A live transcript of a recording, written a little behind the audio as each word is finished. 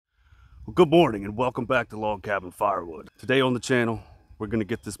Well, good morning and welcome back to Log Cabin Firewood. Today on the channel, we're going to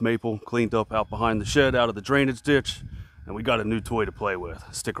get this maple cleaned up out behind the shed, out of the drainage ditch, and we got a new toy to play with.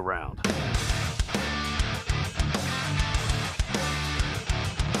 Stick around.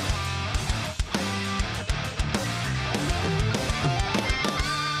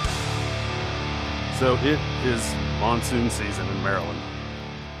 So it is monsoon season in Maryland,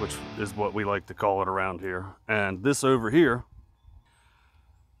 which is what we like to call it around here. And this over here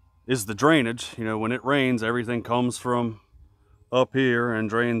is the drainage. You know, when it rains, everything comes from up here and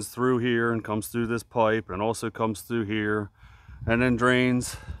drains through here and comes through this pipe and also comes through here and then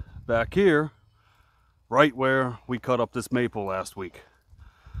drains back here, right where we cut up this maple last week.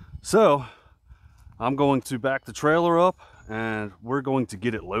 So I'm going to back the trailer up and we're going to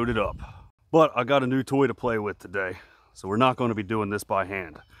get it loaded up. But I got a new toy to play with today, so we're not going to be doing this by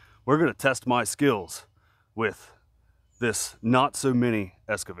hand. We're going to test my skills with this not so mini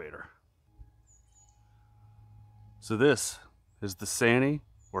excavator. So this is the SANY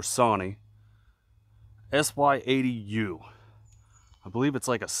SY80U. I believe it's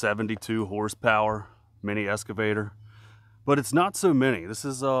like a 72 horsepower mini excavator, but it's not so mini. This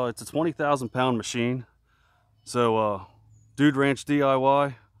is it's a 20,000 pound machine. So Dude Ranch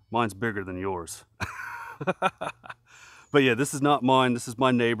DIY, mine's bigger than yours. But yeah, this is not mine. This is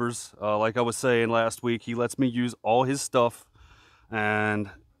my neighbor's. Like I was saying last week, he lets me use all his stuff. And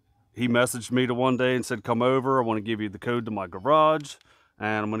he messaged me to one day and said, come over. I want to give you the code to my garage.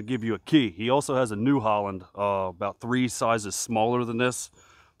 And I'm going to give you a key. He also has a New Holland, about 3 sizes smaller than this.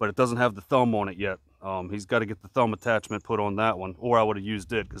 But it doesn't have the thumb on it yet. He's got to get the thumb attachment put on that one. Or I would have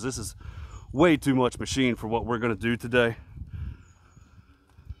used it. Because this is way too much machine for what we're going to do today.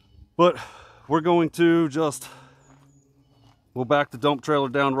 But we're going to just... we'll back the dump trailer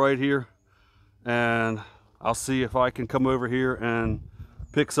down right here, and I'll see if I can come over here and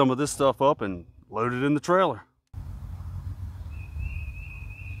pick some of this stuff up and load it in the trailer.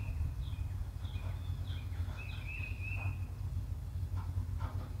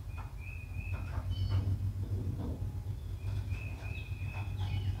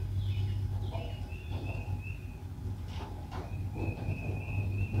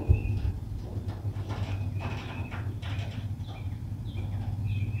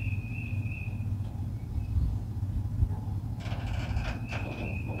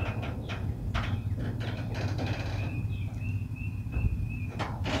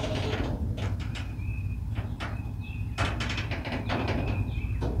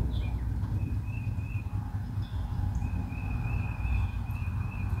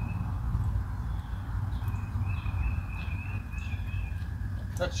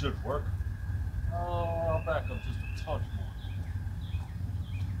 That should work. I'll back up just a touch more.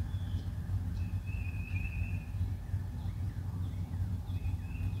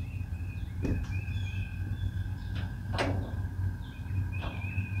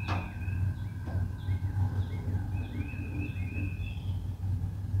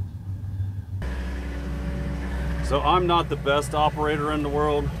 So I'm not the best operator in the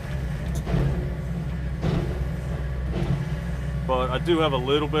world, but I do have a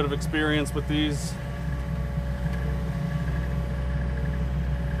little bit of experience with these.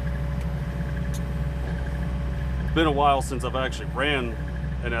 It's been a while since I've actually ran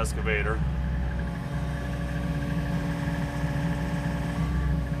an excavator.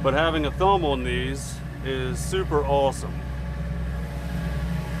 But having a thumb on these is super awesome.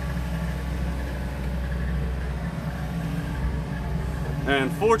 And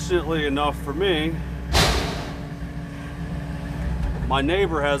fortunately enough for me, my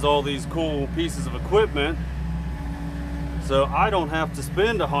neighbor has all these cool pieces of equipment, so I don't have to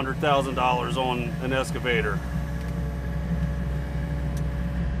spend $100,000 on an excavator.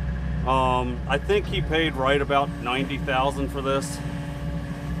 I think he paid right about $90,000 for this.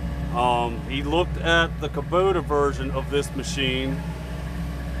 He looked at the Kubota version of this machine,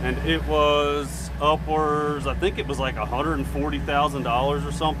 and it was upwards, I think it was like $140,000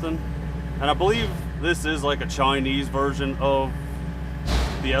 or something. And I believe this is like a Chinese version of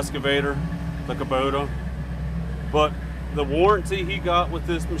the excavator, the Kubota. But the warranty he got with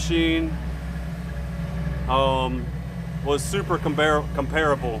this machine was super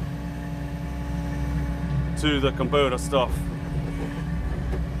comparable to the Kubota stuff.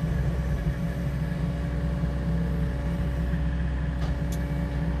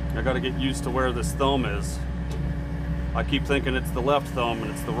 I gotta get used to where this thumb is. I keep thinking it's the left thumb and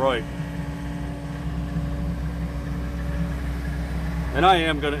it's the right. And I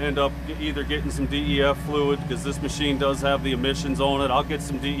am going to end up either getting some DEF fluid, because this machine does have the emissions on it. I'll get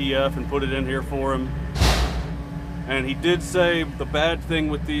some DEF and put it in here for him. And he did say the bad thing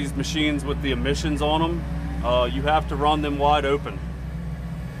with these machines with the emissions on them, you have to run them wide open.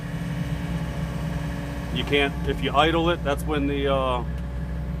 You can't, if you idle it, that's when the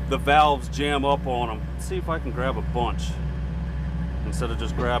valves jam up on them. Let's see if I can grab a bunch instead of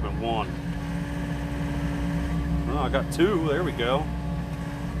just grabbing one. Oh, I got two, there we go.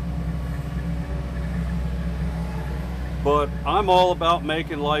 But I'm all about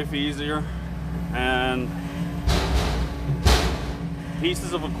making life easier, and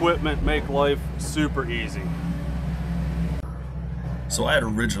pieces of equipment make life super easy. So I had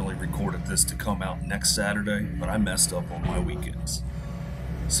originally recorded this to come out next Saturday, but I messed up on my weekends.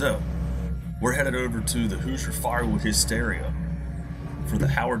 So, we're headed over to the Hoosier Firewood Hysteria for the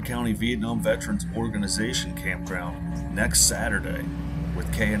Howard County Vietnam Veterans Organization campground next Saturday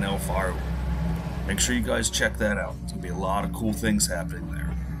with K&L Firewood. Make sure you guys check that out. There's going to be a lot of cool things happening there.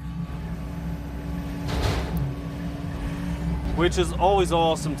 Which is always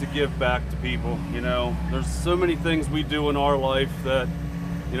awesome to give back to people, you know. There's so many things we do in our life that,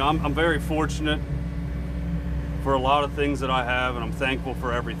 you know, I'm very fortunate for a lot of things that I have, and I'm thankful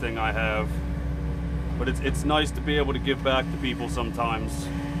for everything I have. But it's nice to be able to give back to people sometimes.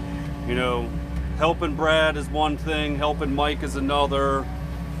 You know, helping Brad is one thing, helping Mike is another,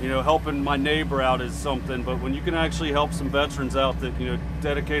 you know, helping my neighbor out is something, but when you can actually help some veterans out that, you know,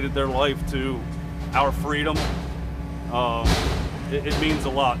 dedicated their life to our freedom, it means a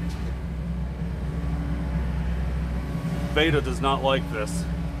lot. Beta does not like this.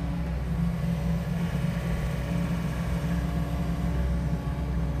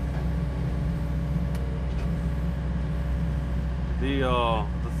 The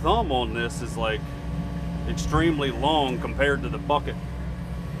thumb on this is like extremely long compared to the bucket.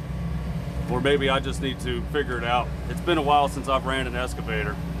 Or maybe I just need to figure it out. It's been a while since I've ran an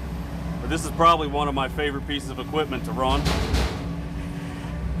excavator. But this is probably one of my favorite pieces of equipment to run.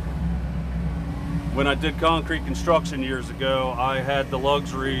 When I did concrete construction years ago, I had the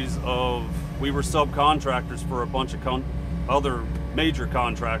luxuries of, we were subcontractors for a bunch of other major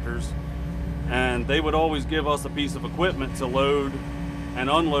contractors, and they would always give us a piece of equipment to load and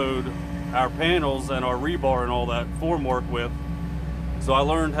unload our panels and our rebar and all that formwork with. So I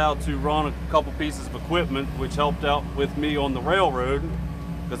learned how to run a couple pieces of equipment, which helped out with me on the railroad,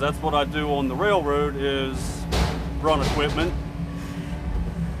 because that's what I do on the railroad, is run equipment.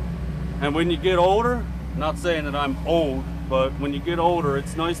 And when you get older, not saying that I'm old, but when you get older,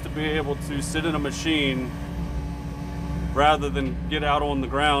 it's nice to be able to sit in a machine rather than get out on the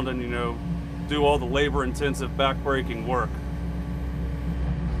ground and, you know, do all the labor-intensive back-breaking work.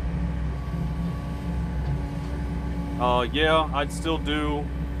 Yeah, I'd still do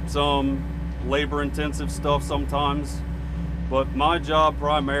some labor-intensive stuff sometimes, but my job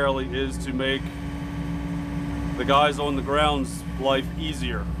primarily is to make the guys on the ground's life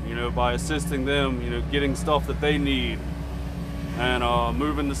easier, you know, by assisting them, you know, getting stuff that they need and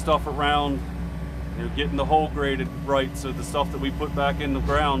moving the stuff around, you know, getting the hole graded right so the stuff that we put back in the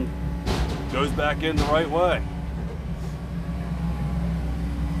ground goes back in the right way.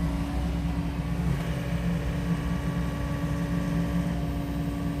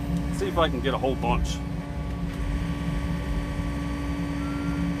 Let's see if I can get a whole bunch.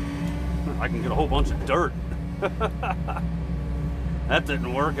 I can get a whole bunch of dirt. That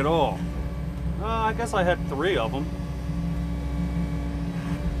didn't work at all. I guess I had 3 of them.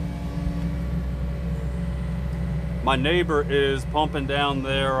 My neighbor is pumping down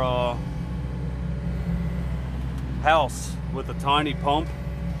their house with a tiny pump,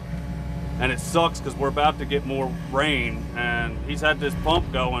 and it sucks because we're about to get more rain, and he's had this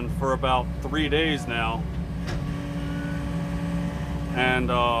pump going for about 3 days now, and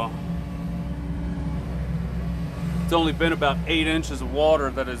it's only been about 8 inches of water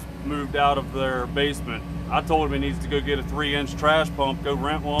that has moved out of their basement. I told him he needs to go get a 3-inch trash pump, go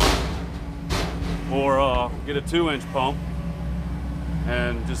rent one, or get a 2-inch pump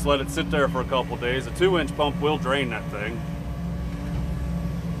and just let it sit there for a couple days. A 2-inch pump will drain that thing.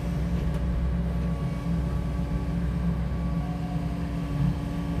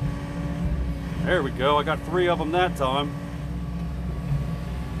 There we go, I got 3 of them that time.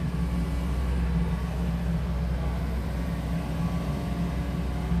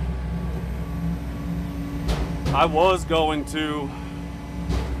 I was going to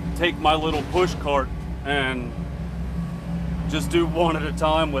take my little push cart and just do one at a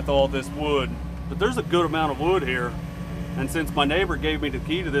time with all this wood, but there's a good amount of wood here, and since my neighbor gave me the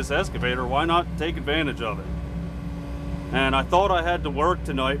key to this excavator, why not take advantage of it? And I thought I had to work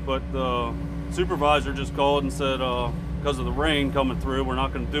tonight, but the supervisor just called and said because of the rain coming through, we're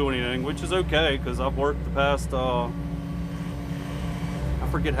not going to do anything, which is okay, because I've worked the past, I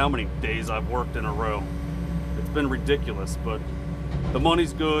forget how many days I've worked in a row. It's been ridiculous, but the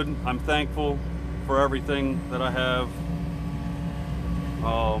money's good. I'm thankful for everything that I have.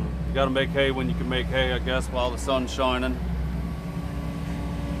 You got to make hay when you can make hay, I guess, while the sun's shining.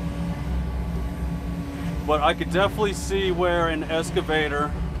 But I could definitely see where an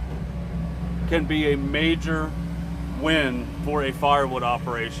excavator can be a major win for a firewood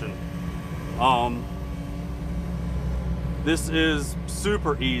operation. This is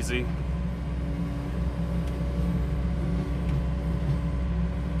super easy.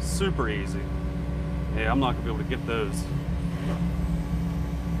 Super easy. Yeah, I'm not gonna be able to get those.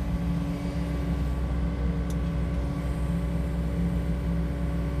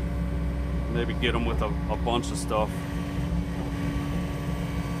 Maybe get them with a bunch of stuff.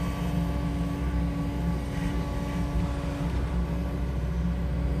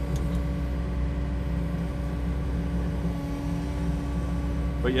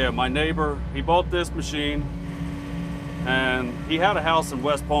 But yeah, my neighbor, he bought this machine, and he had a house in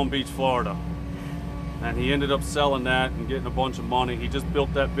West Palm Beach, Florida. And he ended up selling that and getting a bunch of money. He just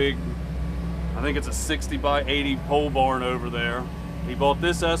built that big, I think it's a 60 by 80 pole barn over there. He bought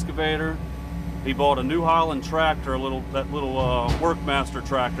this excavator. He bought a New Holland tractor, that little Workmaster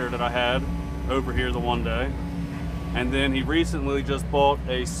tractor that I had over here the one day. And then he recently just bought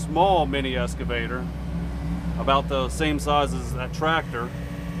a small mini excavator, about the same size as that tractor.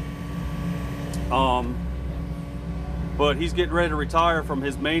 But he's getting ready to retire from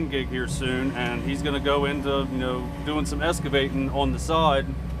his main gig here soon, and he's gonna go into, you know, doing some excavating on the side,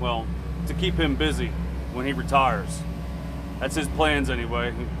 well, to keep him busy when he retires. That's his plans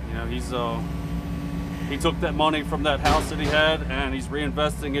anyway. You know, he took that money from that house that he had and he's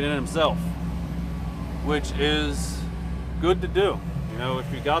reinvesting it in himself, which is good to do. You know, if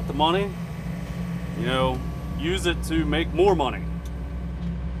you got the money, you know, use it to make more money.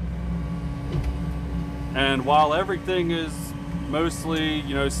 And while everything is mostly,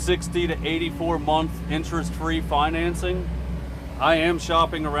 you know, 60 to 84 month interest-free financing, I am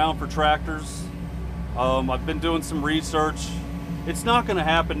shopping around for tractors. I've been doing some research. It's not going to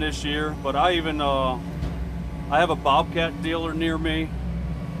happen this year, but I have a Bobcat dealer near me.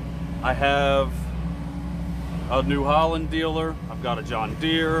 I have a New Holland dealer. I've got a John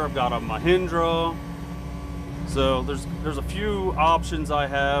Deere. I've got a Mahindra. So there's a few options I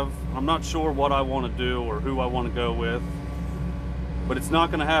have. I'm not sure what I want to do or who I want to go with, but it's not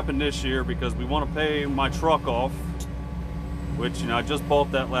going to happen this year because we want to pay my truck off, which, you know, I just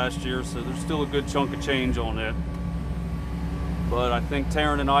bought that last year, so there's still a good chunk of change on it. But I think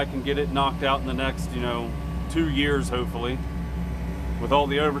Taryn and I can get it knocked out in the next, you know, 2 years, hopefully. With all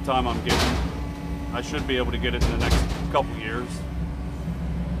the overtime I'm getting, I should be able to get it in the next couple years.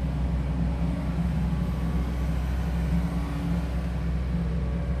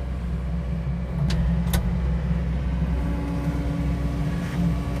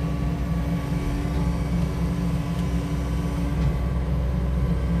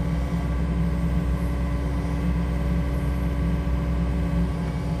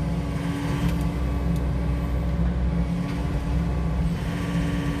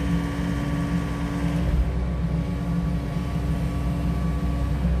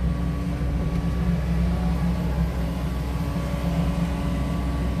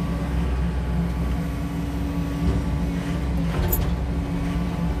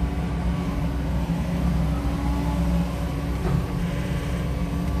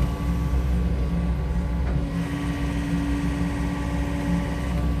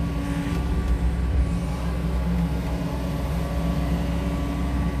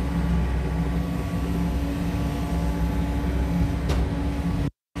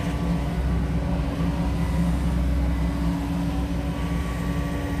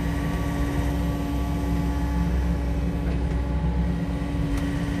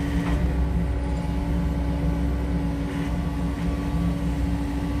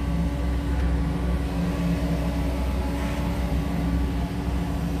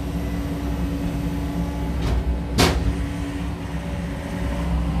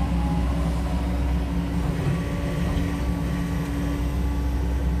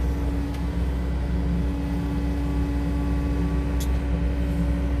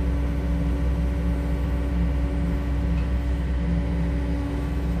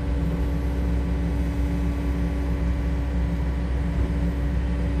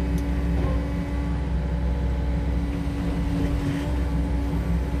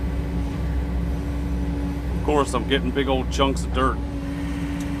 Of course, I'm getting big old chunks of dirt.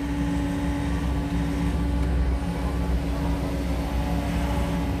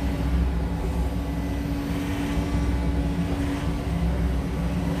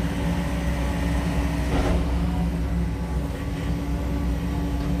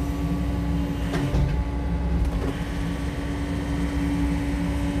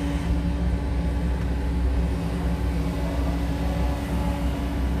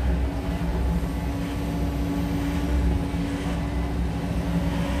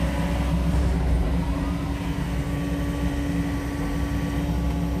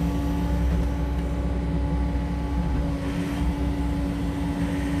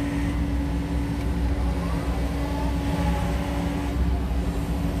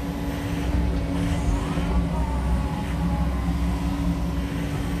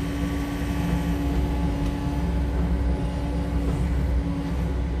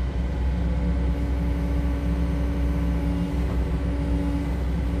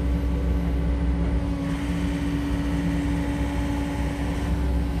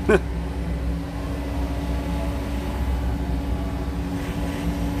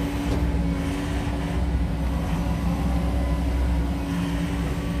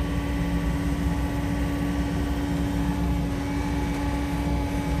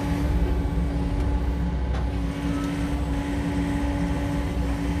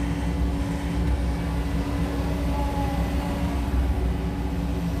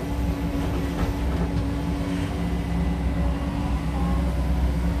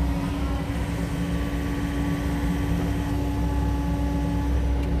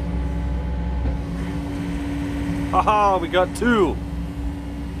 Haha, we got two.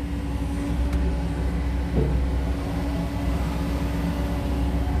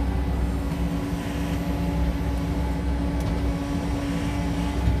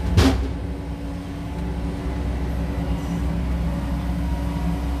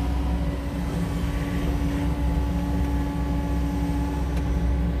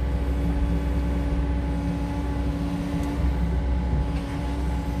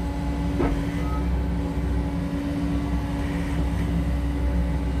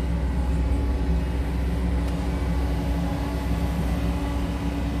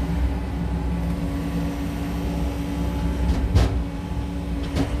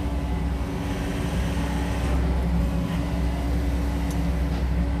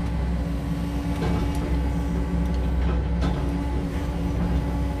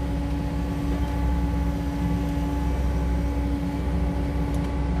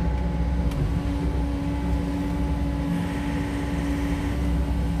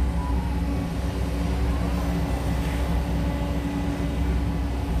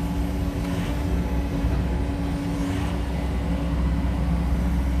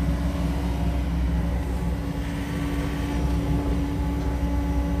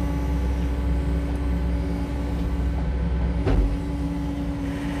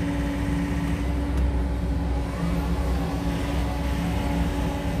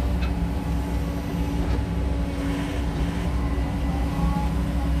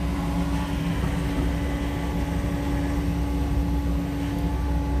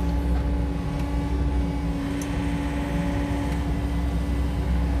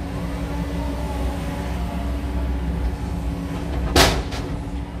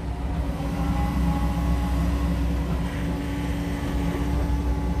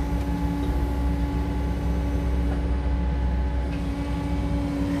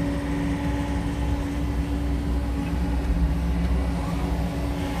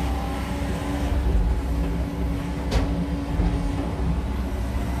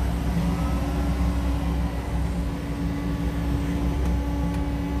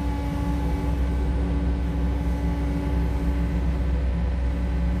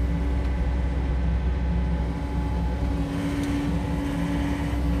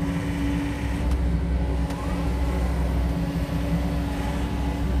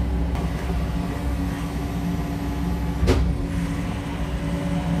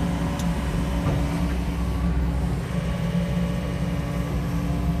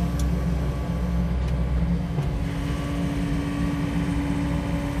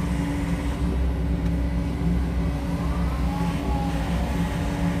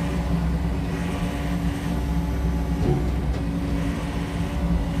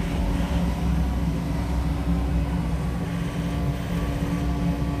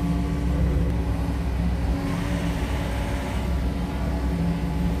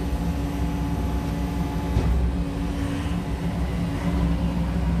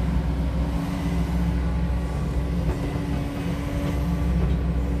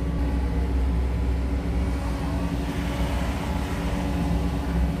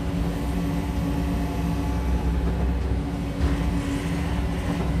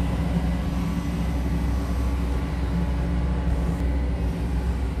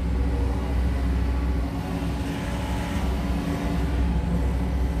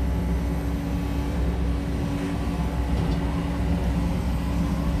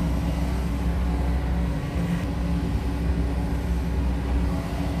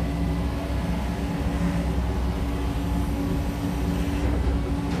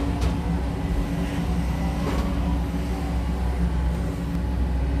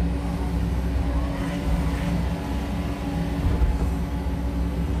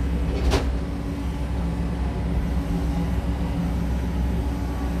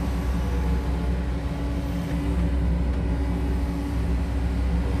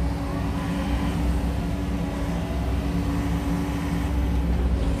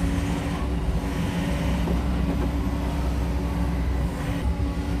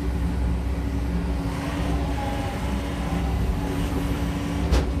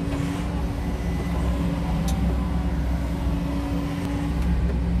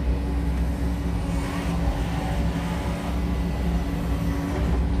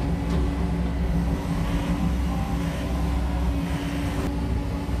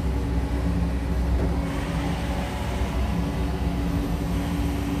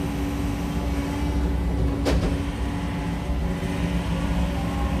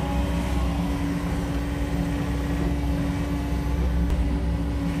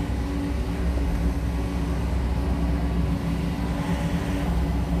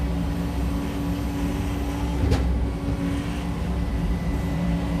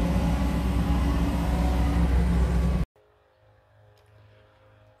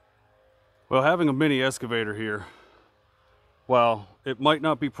 Well, having a mini excavator here, while it might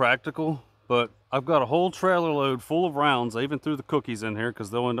not be practical, but I've got a whole trailer load full of rounds. I even threw the cookies in here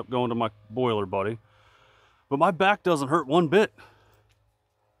because they'll end up going to my boiler buddy. But my back doesn't hurt one bit.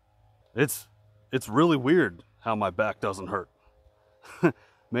 It's really weird how my back doesn't hurt.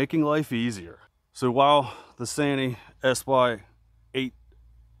 Making life easier. So while the SANY SY80U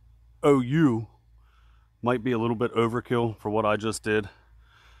might be a little bit overkill for what I just did,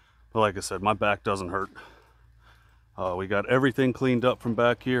 but like I said, my back doesn't hurt. We got everything cleaned up from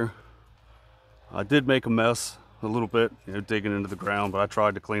back here. I did make a mess a little bit, you know, digging into the ground, but I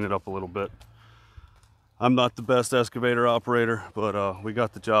tried to clean it up a little bit. I'm not the best excavator operator, but we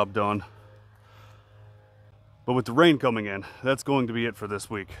got the job done. But with the rain coming in, that's going to be it for this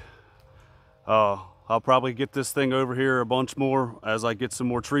week. I'll probably get this thing over here a bunch more as I get some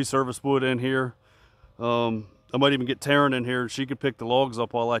more tree service wood in here. I might even get Taryn in here. She could pick the logs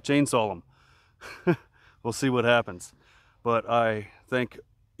up while I chainsaw them. We'll see what happens. But I thank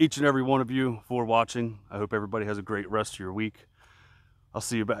each and every one of you for watching. I hope everybody has a great rest of your week. I'll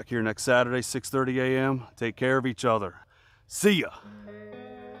see you back here next Saturday, 6:30 a.m. Take care of each other. See ya.